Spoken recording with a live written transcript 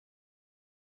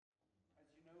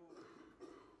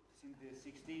the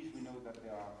 60s, we know that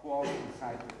there are quarks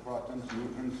inside the protons,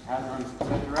 neutrons, hadrons,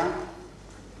 etc.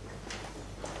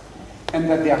 And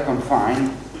that they are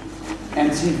confined.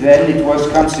 And since then it was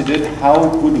considered how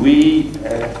could we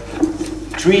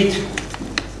treat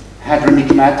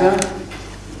hadronic matter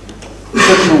in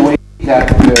such a way that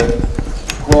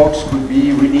quarks could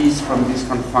be released from this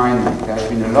confinement. There has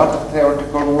been a lot of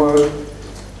theoretical work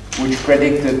which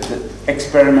predicted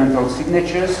experimental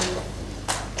signatures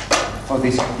for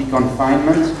this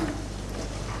deconfinement.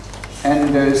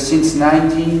 And since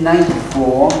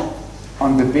 1994,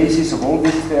 on the basis of all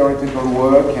this theoretical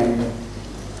work, and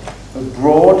a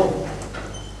broad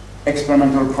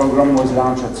experimental program was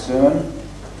launched at CERN.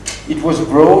 It was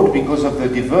broad because of the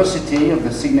diversity of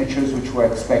the signatures which were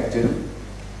expected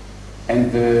and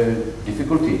the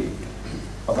difficulty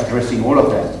of addressing all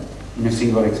of them in a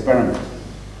single experiment.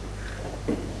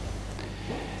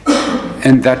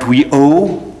 And that we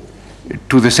owe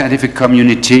to the scientific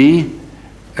community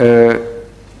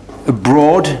a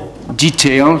broad,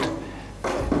 detailed,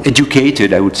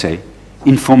 educated, I would say,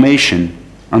 information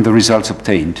on the results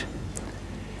obtained.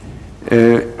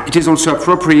 It is also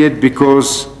appropriate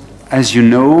because, as you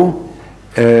know,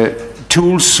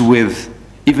 tools with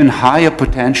even higher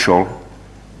potential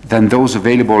than those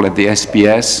available at the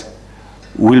SPS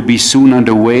will be soon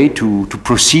underway to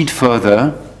proceed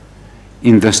further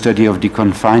in the study of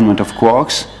deconfinement of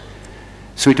quarks.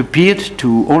 So it appeared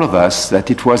to all of us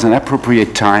that it was an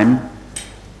appropriate time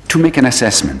to make an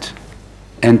assessment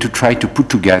and to try to put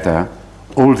together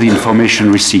all the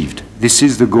information received. This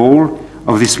is the goal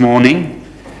of this morning,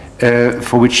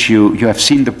 for which you have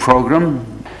seen the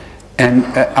program. And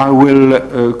I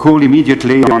will call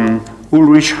immediately on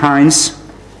Ulrich Heinz,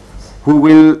 who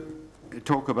will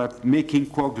talk about making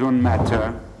quark-gluon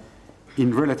matter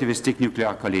in relativistic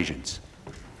nuclear collisions.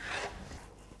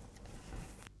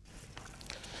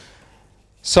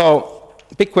 So,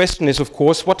 big question is, of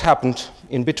course, what happened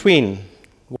in between?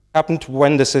 What happened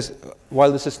when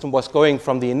while the system was going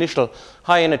from the initial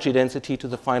high energy density to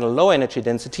the final low energy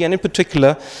density, and in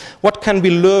particular, what can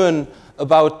we learn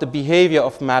about the behavior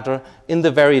of matter in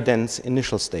the very dense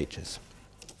initial stages?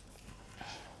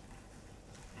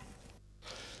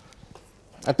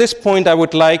 At this point, I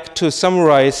would like to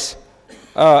summarize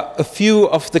a few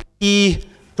of the key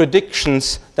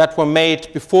predictions that were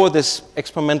made before this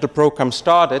experimental program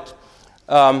started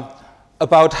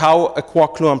about how a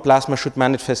quark-gluon plasma should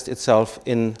manifest itself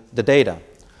in the data.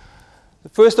 The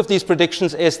first of these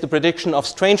predictions is the prediction of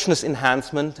strangeness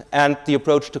enhancement and the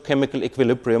approach to chemical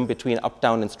equilibrium between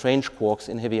up-down and strange quarks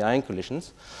in heavy ion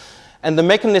collisions. And the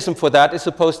mechanism for that is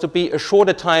supposed to be a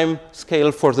shorter time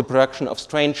scale for the production of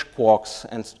strange quarks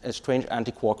and strange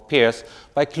anti-quark pairs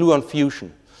by gluon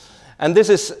fusion. And this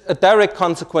is a direct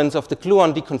consequence of the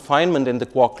gluon deconfinement in the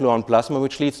quark-gluon plasma,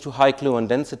 which leads to high gluon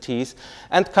densities,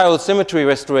 and chiral symmetry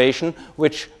restoration,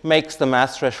 which makes the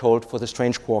mass threshold for the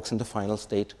strange quarks in the final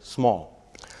state small.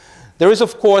 There is,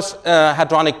 of course, a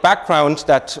hadronic background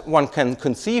that one can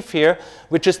conceive here,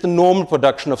 which is the normal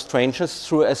production of strangeness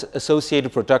through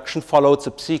associated production, followed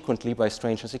subsequently by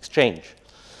strangeness exchange.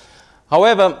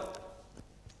 However,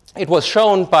 it was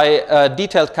shown by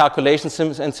detailed calculations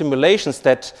and simulations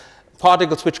that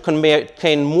particles which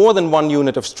contain more than 1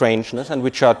 unit of strangeness and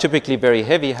which are typically very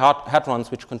heavy, hadrons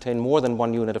which contain more than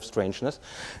 1 unit of strangeness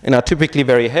and are typically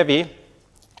very heavy,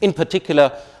 in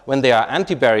particular when they are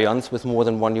antibaryons with more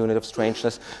than 1 unit of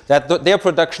strangeness, that their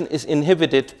production is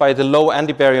inhibited by the low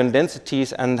antibaryon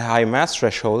densities and high mass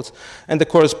thresholds, and the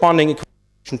corresponding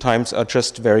equation times are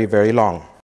just very, very long.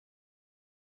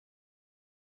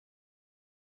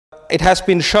 It has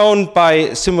been shown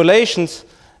by simulations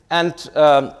and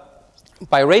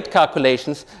by rate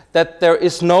calculations that there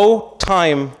is no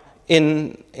time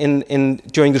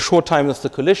during the short time of the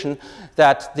collision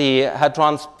that the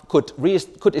hadrons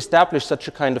could establish such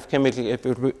a kind of chemical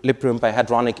equilibrium by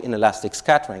hadronic inelastic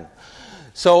scattering.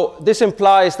 So this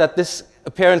implies that this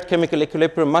apparent chemical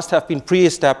equilibrium must have been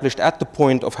pre-established at the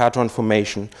point of hadron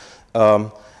formation.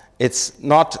 It's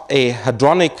not a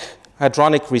hadronic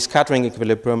rescattering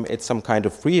equilibrium, it's some kind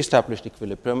of pre-established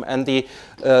equilibrium. And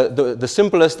the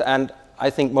simplest and I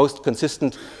think most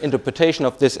consistent interpretation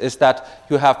of this is that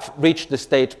you have reached the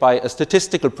state by a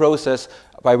statistical process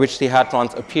by which the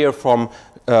hadrons appear from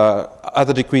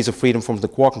other degrees of freedom, from the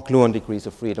quark and gluon degrees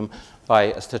of freedom,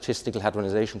 by a statistical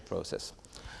hadronization process.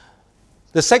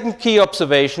 The second key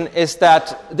observation is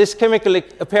that this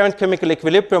apparent chemical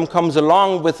equilibrium comes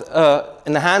along with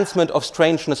enhancement of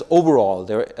strangeness overall.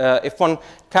 If one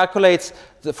calculates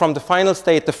from the final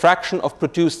state the fraction of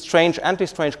produced strange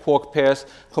anti-strange quark pairs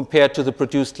compared to the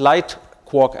produced light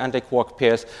quark anti-quark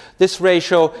pairs, this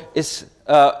ratio is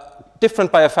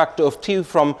different by a factor of 2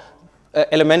 from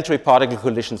elementary particle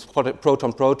collisions,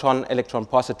 proton-proton,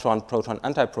 electron-positron,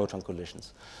 proton-antiproton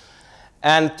collisions.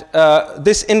 And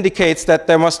this indicates that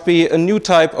there must be a new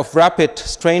type of rapid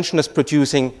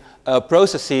strangeness-producing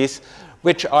processes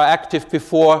which are active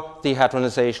before the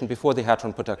hadronization, before the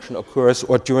hadron production occurs,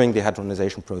 or during the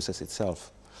hadronization process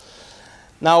itself.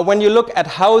 Now, when you look at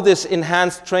how this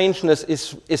enhanced strangeness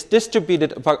is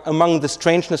distributed among the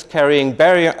strangeness-carrying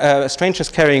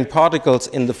particles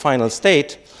in the final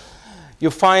state,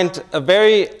 you find a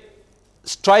very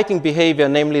striking behavior,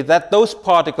 namely that those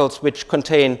particles which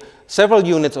contain several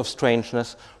units of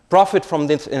strangeness profit from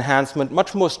this enhancement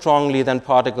much more strongly than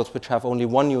particles which have only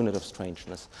 1 unit of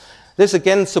strangeness. This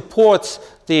again supports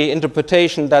the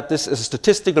interpretation that this is a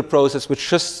statistical process which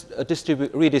just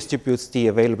redistributes the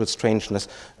available strangeness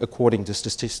according to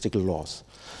statistical laws.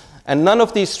 And none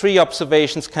of these 3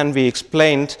 observations can be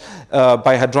explained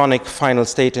by hadronic final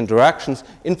state interactions.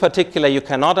 In particular, you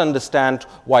cannot understand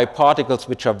why particles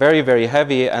which are very, very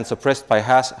heavy and suppressed by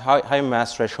high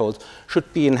mass thresholds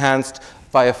should be enhanced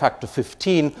by a factor of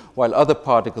 15, while other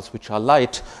particles which are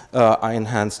light are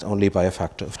enhanced only by a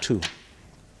factor of 2.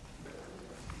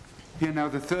 Here now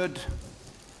the third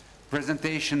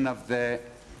presentation of the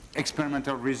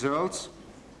experimental results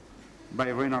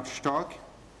by Reinhard Stock,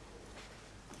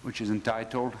 which is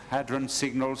entitled Hadron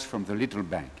Signals from the Little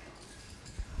Bang.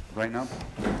 Reinhard?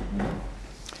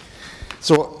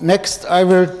 So next I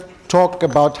will talk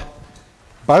about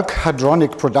bulk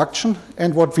hadronic production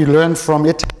and what we learned from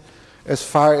it as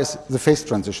far as the phase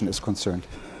transition is concerned.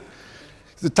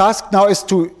 The task now is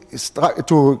to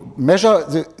measure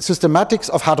the systematics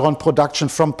of hadron production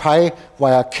from pi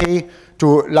via k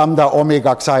to lambda,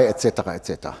 omega, psi, etc.,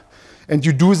 etc. And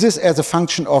you do this as a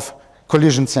function of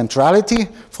collision centrality,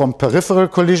 from peripheral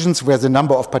collisions where the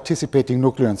number of participating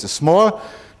nucleons is small,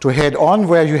 to head-on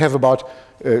where you have about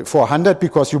 400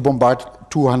 because you bombard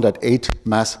 208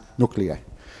 mass nuclei.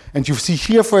 And you see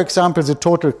here, for example, the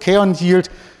total kaon yield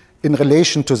in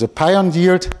relation to the pion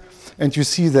yield. And you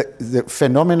see the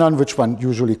phenomenon which one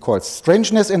usually calls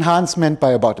strangeness enhancement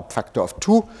by about a factor of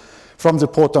 2. From the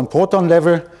proton-proton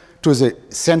level to the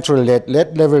central lead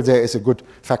level, there is a good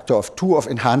factor of 2 of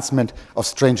enhancement of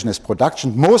strangeness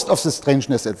production. Most of the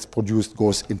strangeness that's produced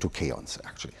goes into kaons,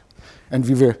 actually. And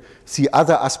we will see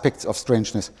other aspects of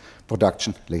strangeness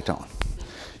production later on.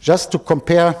 Just to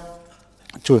compare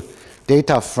to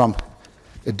data from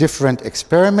a different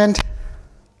experiment,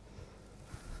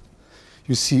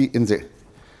 you see in the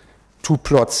 2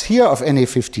 plots here of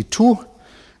Na52,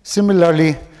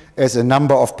 similarly as a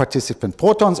number of participant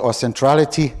protons or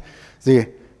centrality, the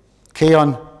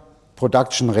kaon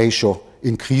production ratio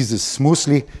increases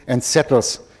smoothly and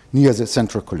settles near the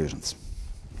central collisions.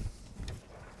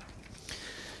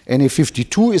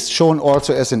 Na52 is shown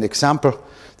also as an example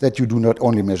that you do not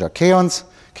only measure kaons,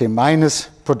 K-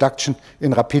 production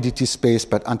in rapidity space,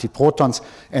 but antiprotons,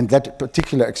 and that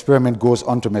particular experiment goes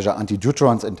on to measure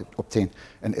antideutrons and obtain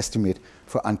an estimate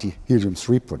for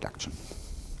anti-helium-3 production.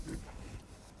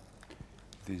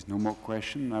 There's no more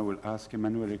question. I will ask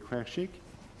Emanuele Querschik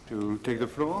to take the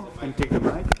floor and take the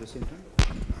mic at the same time.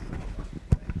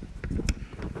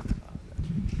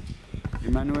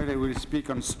 Emanuele will speak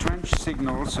on strange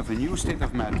signals of a new state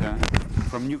of matter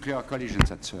from nuclear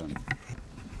collisions at CERN.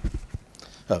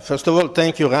 First of all,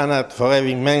 thank you, Reinhard, for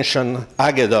having mentioned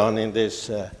Hadron in this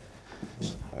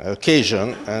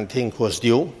occasion, and I think was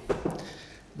due.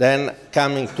 Then,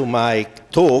 coming to my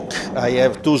talk, I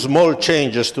have 2 small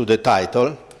changes to the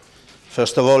title.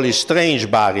 First of all is strange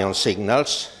baryon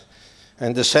signals,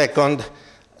 and the second,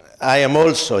 I am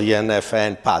also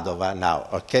INFN Padova now,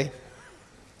 okay?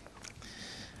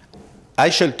 I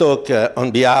shall talk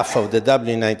on behalf of the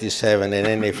W97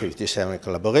 and Na57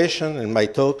 collaboration, and my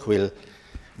talk will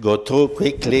go through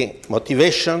quickly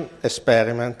motivation,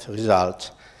 experiment, results,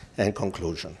 and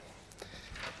conclusion.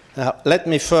 Now, let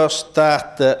me first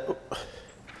start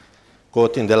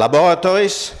quoting the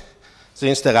laboratories.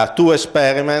 Since there are 2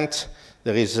 experiments,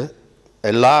 there is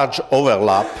a large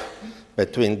overlap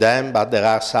between them, but there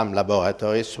are some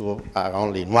laboratories who are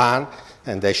only in 1,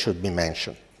 and they should be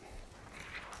mentioned.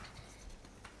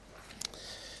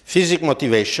 Physics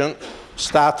motivation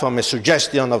starts from a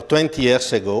suggestion of 20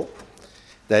 years ago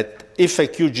that if a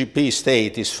QGP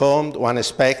state is formed, one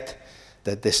expects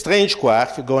that the strange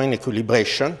quark go in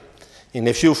equilibration in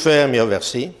a few Fermi over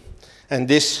C, and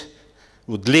this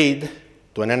would lead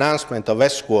to an enhancement of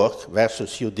S quark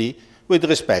versus UD with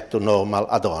respect to normal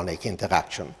hadronic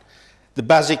interaction. The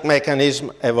basic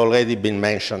mechanism have already been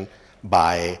mentioned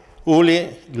by Uli,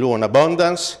 gluon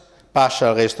abundance,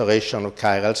 partial restoration of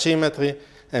chiral symmetry,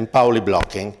 and Pauli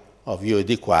blocking of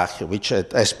UAD quark, which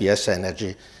at SPS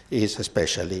energy is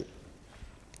especially.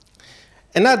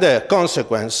 Another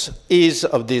consequence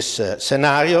of this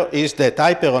scenario is that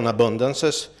hyperon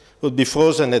abundances would be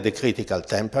frozen at the critical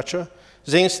temperature,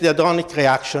 since the hadronic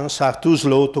reactions are too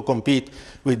slow to compete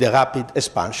with the rapid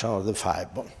expansion of the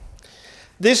fireball.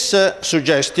 This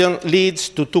suggestion leads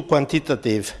to two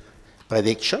quantitative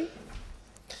predictions.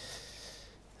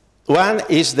 One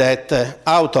is that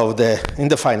in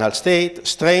the final state,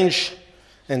 strange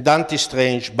and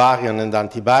anti-strange baryon and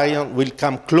antibaryon will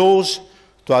come close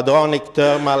to hadronic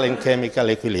thermal and chemical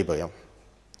equilibrium.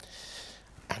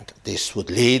 And this would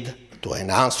lead to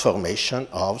enhanced formation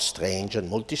of strange and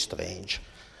multi-strange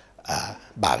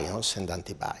baryons and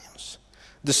antibaryons.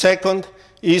 The second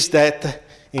is that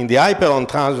in the hyperon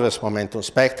transverse momentum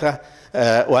spectra,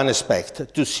 one expects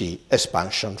to see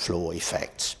expansion flow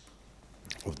effects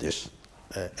of this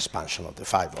expansion of the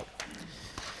fireball.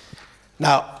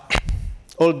 Now,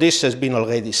 all this has been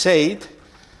already said.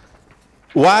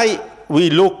 Why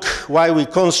we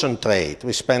concentrate,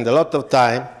 we spend a lot of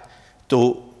time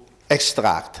to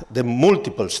extract the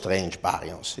multiple strange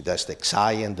baryons, that's the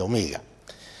Xi and omega.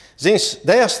 Since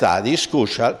their study is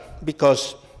crucial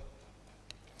because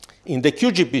in the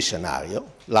QGP scenario,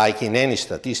 like in any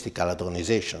statistical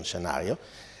hadronization scenario,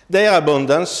 their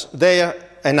abundance, their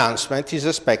enhancement is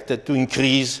expected to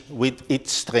increase with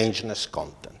its strangeness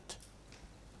content.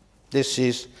 This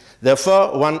is,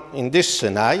 therefore, in this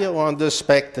scenario, one would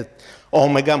expect that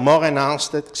omega more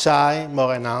enhanced than Xi,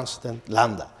 more enhanced than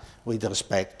lambda, with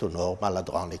respect to normal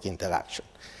hadronic interaction.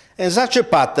 And such a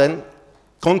pattern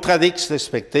contradicts the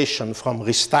expectation from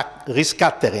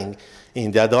rescattering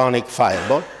in the hadronic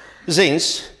fireball,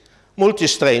 since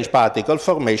multi-strange particle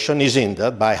formation is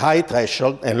hindered by high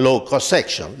threshold and low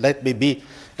cross-section. Let me be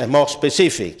more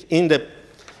specific.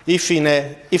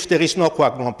 If there is no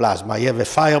quark-gluon plasma, you have a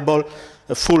fireball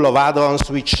full of hadrons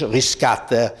which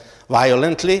rescatter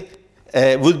violently.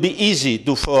 Would be easy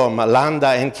to form lambda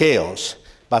and kaons,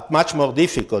 but much more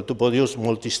difficult to produce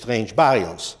multi-strange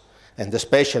baryons, and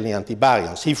especially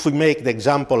antibaryons. If we make the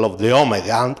example of the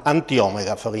omega,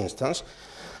 anti-omega, for instance,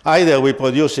 either we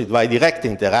produce it by direct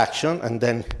interaction, and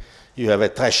then you have a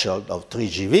threshold of 3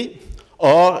 GeV,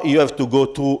 or you have to go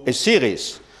through a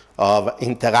series of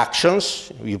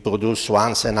interactions. You produce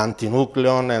once an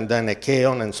antinucleon, and then a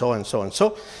kaon, and so and so and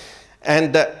so.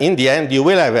 And in the end, you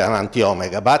will have an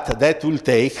anti-omega, but that will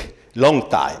take long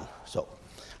time. So,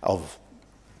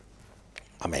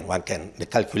 the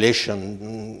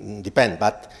calculation depends,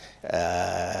 but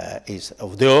is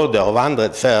of the order of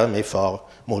 100 Fermi for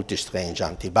multi-strange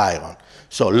antibaryon.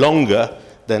 So longer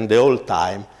than the whole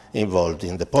time involved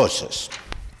in the process.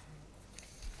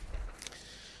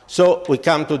 So we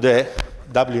come to the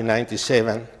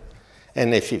W97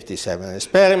 Na57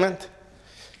 experiment.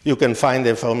 You can find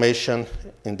information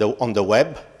on the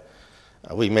web.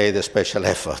 We made a special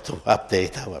effort to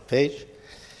update our page.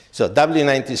 So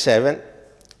W97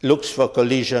 looks for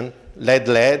collision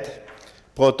lead-lead,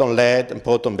 proton-lead, and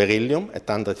proton-beryllium at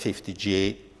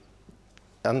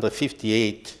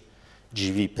 158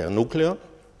 GeV per nucleon,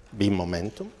 beam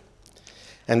momentum.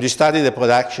 And we study the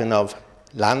production of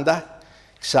lambda,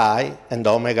 Xi, and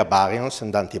omega baryons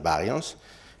and antibaryons.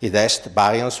 It has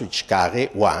baryons which carry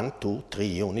 1, 2, 3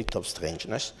 units of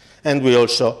strangeness. And we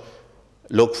also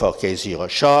look for K0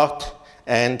 short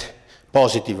and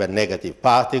positive and negative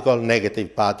particles.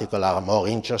 Negative particles are more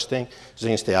interesting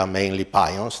since they are mainly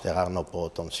pions. There are no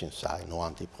protons inside, no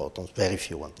antiprotons, very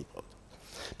few antiprotons.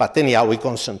 But anyhow, we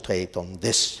concentrate on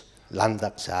this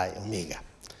lambda, Xi, omega.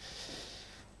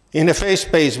 In a phase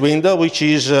space window, which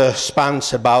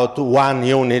spans about 1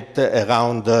 unit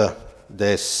around the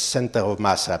center of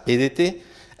mass rapidity,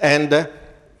 and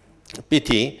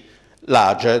PT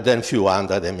larger than few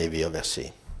hundred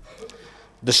MeV/C.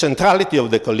 The centrality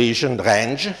of the collision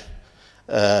range,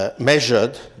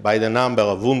 measured by the number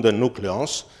of wounded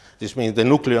nucleons, this means the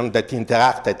nucleon that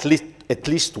interact at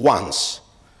least once,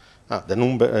 the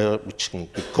number, which can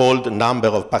be called the number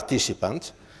of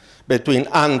participants, between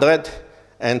 100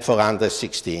 and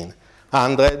 416.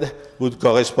 100 would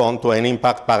correspond to an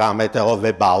impact parameter of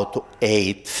about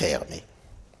 8 Fermi.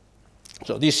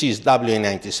 So this is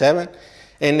W97.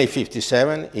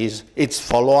 Na57 is its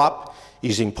follow-up,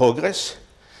 is in progress,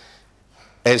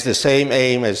 has the same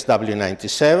aim as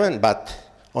W97, but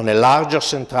on a larger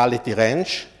centrality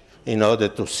range in order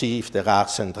to see if there are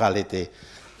centrality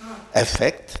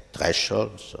effect,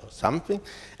 thresholds or something,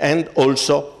 and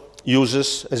also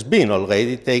has been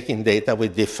already taking data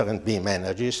with different beam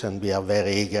energies, and we are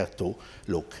very eager to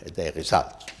look at their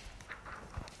results.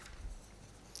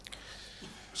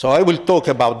 So I will talk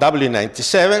about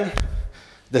W97.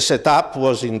 The setup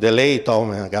was in the late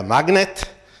omega magnet.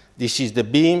 This is the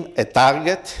beam, a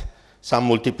target, some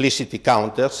multiplicity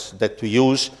counters that we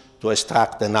use to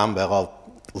extract the number of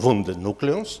wounded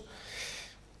nucleons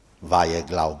via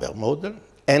Glauber model.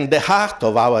 And the heart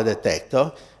of our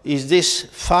detector is this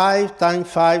 5 ×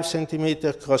 5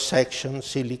 centimeter cross-section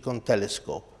silicon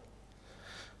telescope,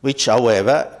 which,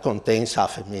 however, contains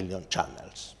 500,000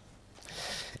 channels.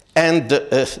 And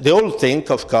the whole thing,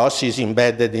 of course, is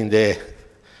embedded in the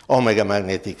omega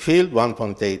magnetic field,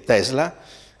 1.8 Tesla,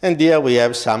 and here we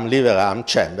have some lever arm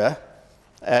chamber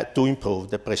to improve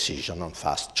the precision on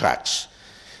fast tracks.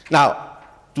 Now,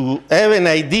 to have an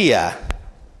idea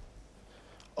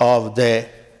of the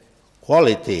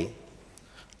quality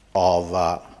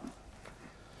of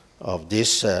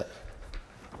this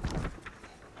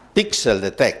pixel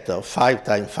detector, 5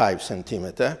 × 5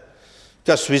 centimeter,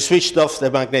 because we switched off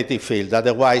the magnetic field,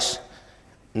 otherwise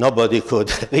nobody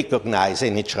could recognize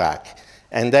any track.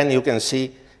 And then you can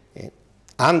see a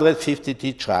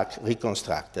 150T track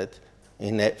reconstructed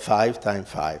in a 5 ×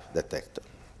 5 detector.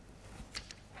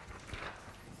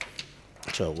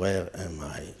 So where am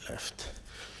I left?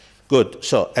 Good.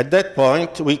 So at that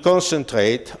point, we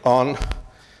concentrate on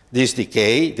this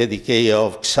decay, the decay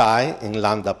of psi in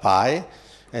lambda pi,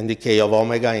 and decay of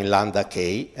omega in lambda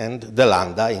k, and the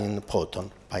lambda in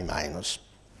proton pi minus.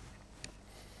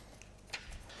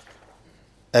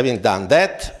 Having done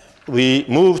that, we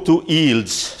move to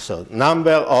yields, so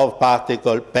number of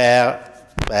particles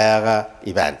per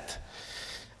event.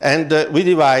 And we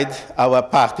divide our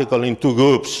particle into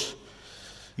groups.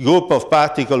 Group of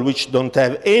particles which don't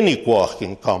have any quark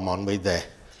in common with the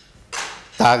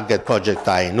target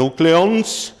projectile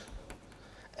nucleons,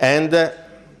 and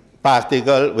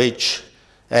particles which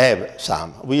have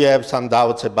some. We have some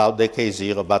doubts about the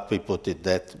K0, but we put it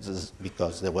that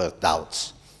because there were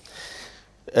doubts.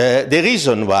 The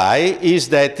reason why is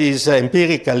that is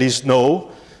empirically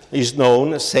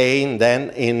known, saying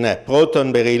then in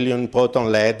proton beryllium, proton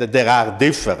lead, there are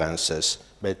differences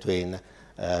between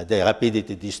the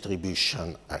rapidity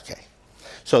distribution. Okay.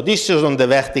 So this is on the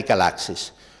vertical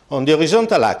axis. On the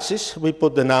horizontal axis, we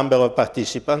put the number of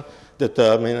participants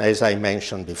determined as I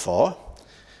mentioned before.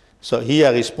 So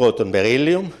here is proton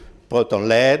beryllium, proton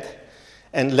lead,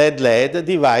 and lead-lead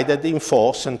divided in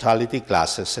 4 centrality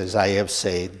classes, as I have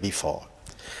said before.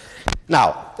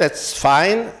 Now, that's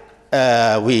fine.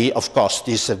 Of course,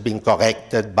 this has been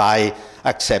corrected by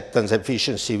acceptance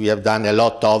efficiency. We have done a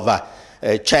lot of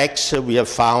checks. We have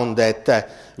found that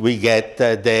we get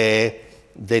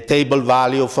the table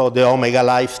value for the omega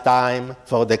lifetime,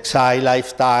 for the psi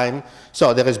lifetime.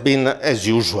 So there has been, as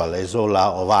usual, as all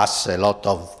of us, a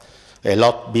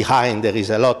lot behind. There is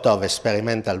a lot of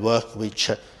experimental work which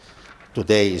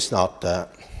today is not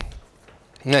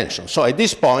mentioned. So at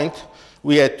this point,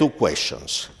 we had 2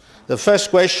 questions. The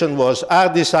first question was, are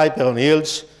these hyperon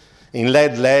yields in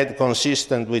lead-lead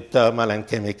consistent with thermal and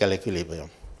chemical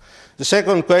equilibrium? The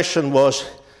second question was,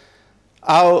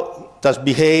 how does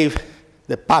behave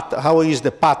how is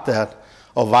the pattern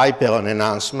of hyperon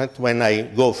enhancement when I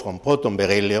go from proton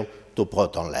beryllium to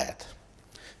proton lead?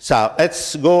 So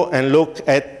let's go and look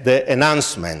at the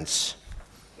enhancements.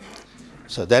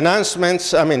 So the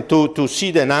enhancements, I mean, to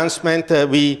see the enhancement,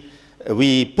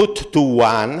 we put to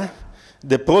 1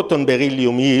 the proton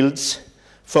beryllium yields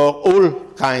for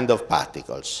all kind of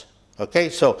particles. Okay,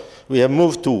 so we have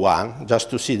moved to 1 just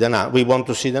to see we want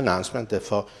to see the enhancement,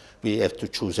 therefore we have to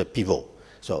choose a pivot.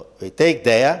 So we take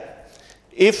there.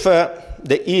 If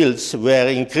the yields were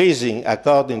increasing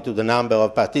according to the number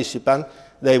of participants,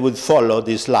 they would follow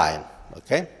this line,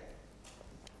 okay?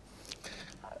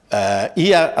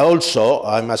 Here also,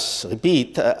 I must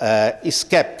repeat, is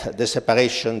kept the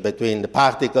separation between the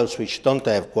particles which don't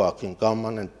have quark in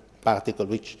common and particles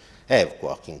which have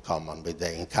quark in common with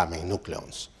the incoming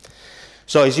nucleons.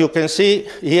 So as you can see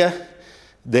here,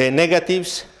 the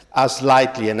negatives are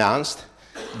slightly enhanced,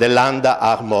 the lambda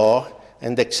are more,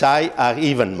 and the psi are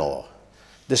even more.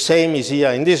 The same is here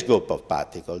in this group of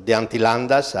particles. The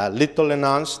anti-lambdas are little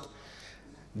enhanced,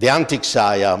 the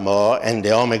anti-psi are more, and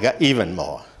the omega even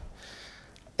more.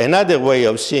 Another way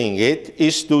of seeing it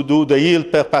is to do the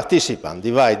yield per participant.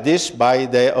 Divide this by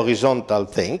the horizontal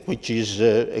thing, which is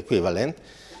equivalent.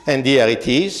 And here it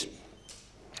is.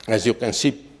 As you can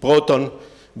see, proton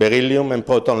beryllium and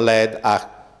proton lead are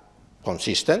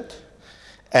consistent.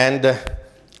 And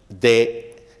the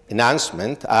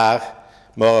enhancement are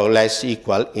more or less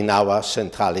equal in our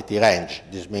centrality range.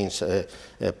 This means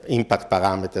impact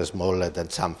parameters smaller than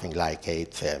something like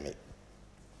 8 Fermi.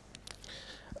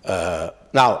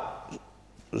 Now,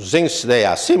 since they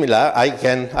are similar,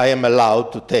 I am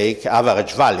allowed to take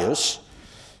average values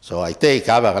So I take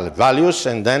our values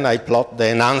and then I plot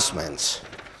the enhancements.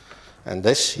 And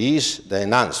this is the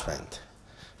enhancement.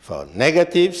 For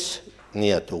negatives,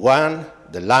 near to 1,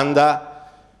 the lambda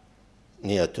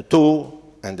near to 2,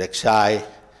 and xi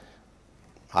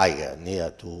higher, near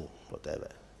to whatever,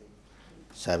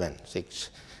 7, 6.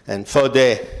 And for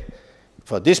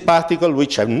this particle,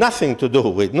 which have nothing to do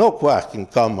with no quark in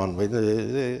common with,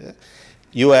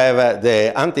 you have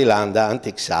the anti-lambda,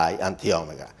 anti-xi,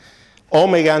 anti-omega.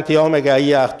 Omega, anti-omega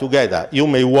here are together. You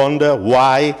may wonder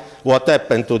why, what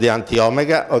happened to the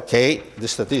anti-omega. Okay, the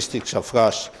statistics of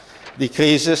course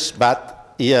decreases,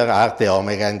 but here are the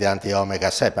omega and the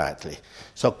anti-omega separately.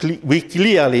 So we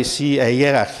clearly see a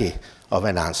hierarchy of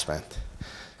enhancement.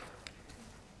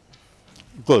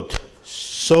 Good.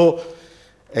 So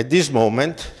at this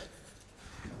moment,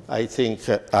 I think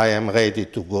I am ready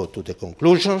to go to the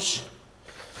conclusions.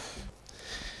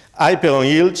 Hyperon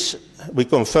yields, we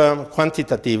confirm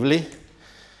quantitatively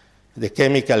the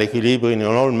chemical equilibrium in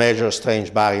all measured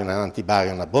strange baryon and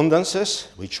antibaryon abundances,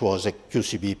 which was a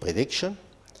QCB prediction.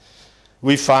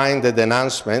 We find that the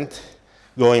enhancement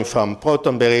going from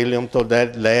proton beryllium to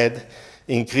lead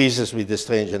increases with the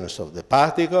strangeness of the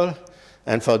particle,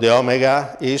 and for the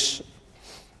omega is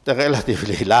the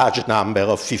relatively large number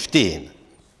of 15.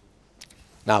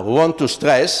 Now, we want to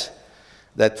stress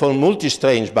that for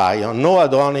multi-strange baryon, no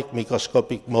hadronic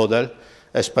microscopic model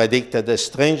has predicted a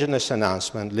strangeness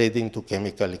enhancement leading to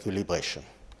chemical equilibration.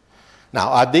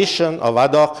 Now, addition of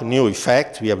ad hoc new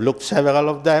effects, we have looked several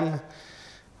of them,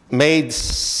 made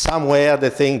somewhere the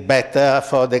thing better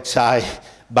for the Xi,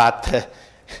 but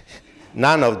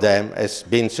none of them has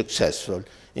been successful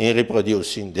in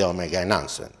reproducing the omega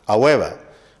enhancement. However,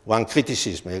 one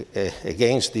criticism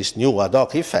against this new ad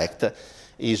hoc effect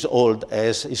is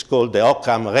called the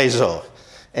Occam razor.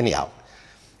 Anyhow,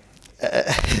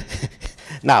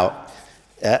 now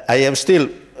I have still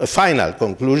a final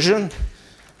conclusion,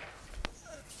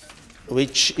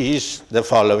 which is the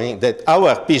following: that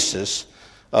our pieces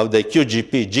of the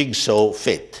QGP jigsaw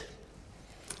fit.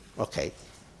 Okay.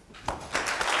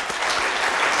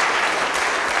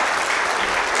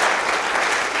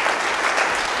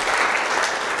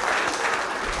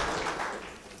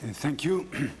 Thank you.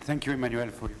 Thank you, Emmanuel,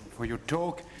 for your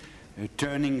talk,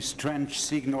 turning strange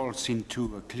signals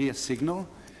into a clear signal.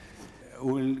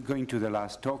 We'll go into the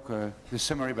last talk, the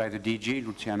summary by the DG.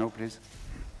 Luciano, please.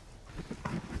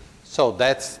 So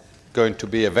that's going to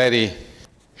be a very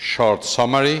short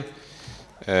summary,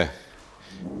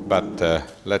 but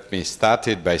let me start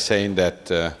it by saying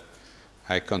that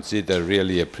I consider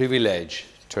really a privilege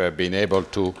to have been able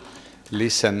to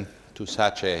listen to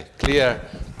such a clear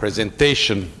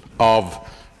presentation of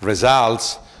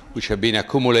results which have been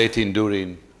accumulating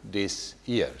during these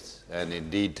years. And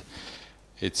indeed,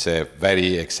 it's a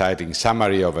very exciting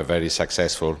summary of a very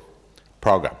successful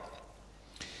program.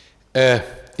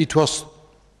 It was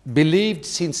believed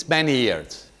since many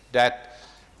years that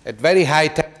at very high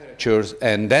temperatures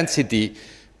and density,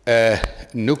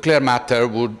 nuclear matter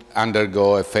would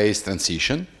undergo a phase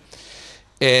transition.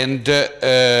 And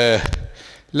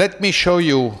let me show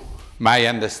you my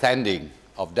understanding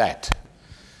of that.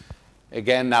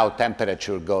 Again, now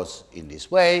temperature goes in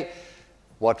this way.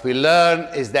 What we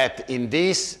learn is that in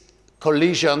these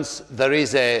collisions, there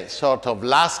is a sort of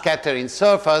last scattering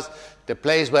surface, the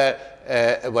place where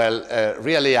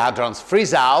really hadrons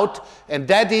freeze out, and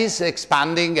that is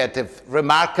expanding at a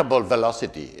remarkable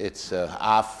velocity. It's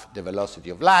half the velocity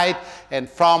of light, and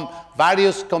from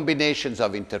various combinations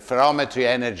of interferometry,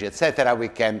 energy, etc., we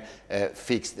can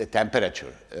fix the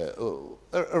temperature,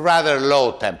 a rather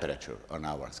low temperature on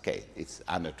our scale. It's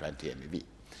under 20 MeV.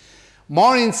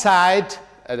 More inside,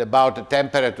 at about a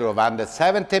temperature of under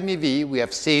 70 MeV, we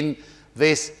have seen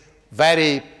this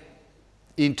very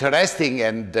interesting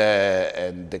and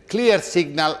clear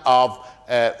signal of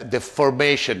the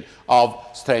formation of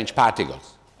strange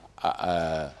particles.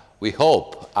 We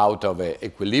hope out of an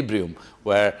equilibrium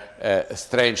where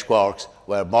strange quarks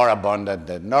were more abundant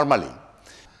than normally.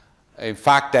 In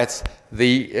fact, that's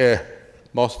the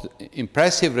most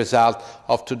impressive result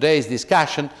of today's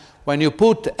discussion when you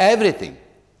put everything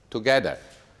together.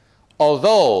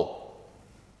 Although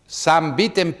some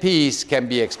bit and piece can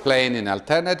be explained in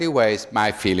alternative ways,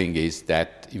 my feeling is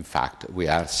that, in fact, we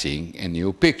are seeing a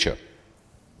new picture.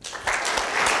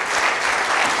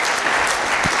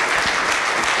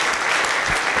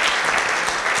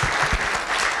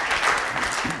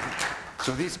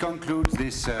 So this concludes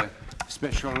this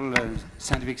special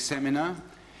scientific seminar.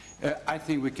 I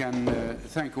think we can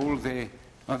thank all the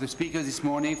other speakers this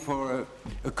morning for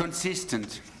a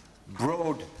consistent,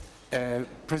 broad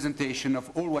presentation of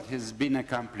all what has been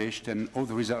accomplished and all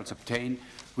the results obtained,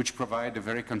 which provide a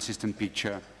very consistent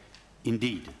picture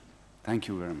indeed. Thank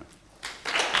you very much.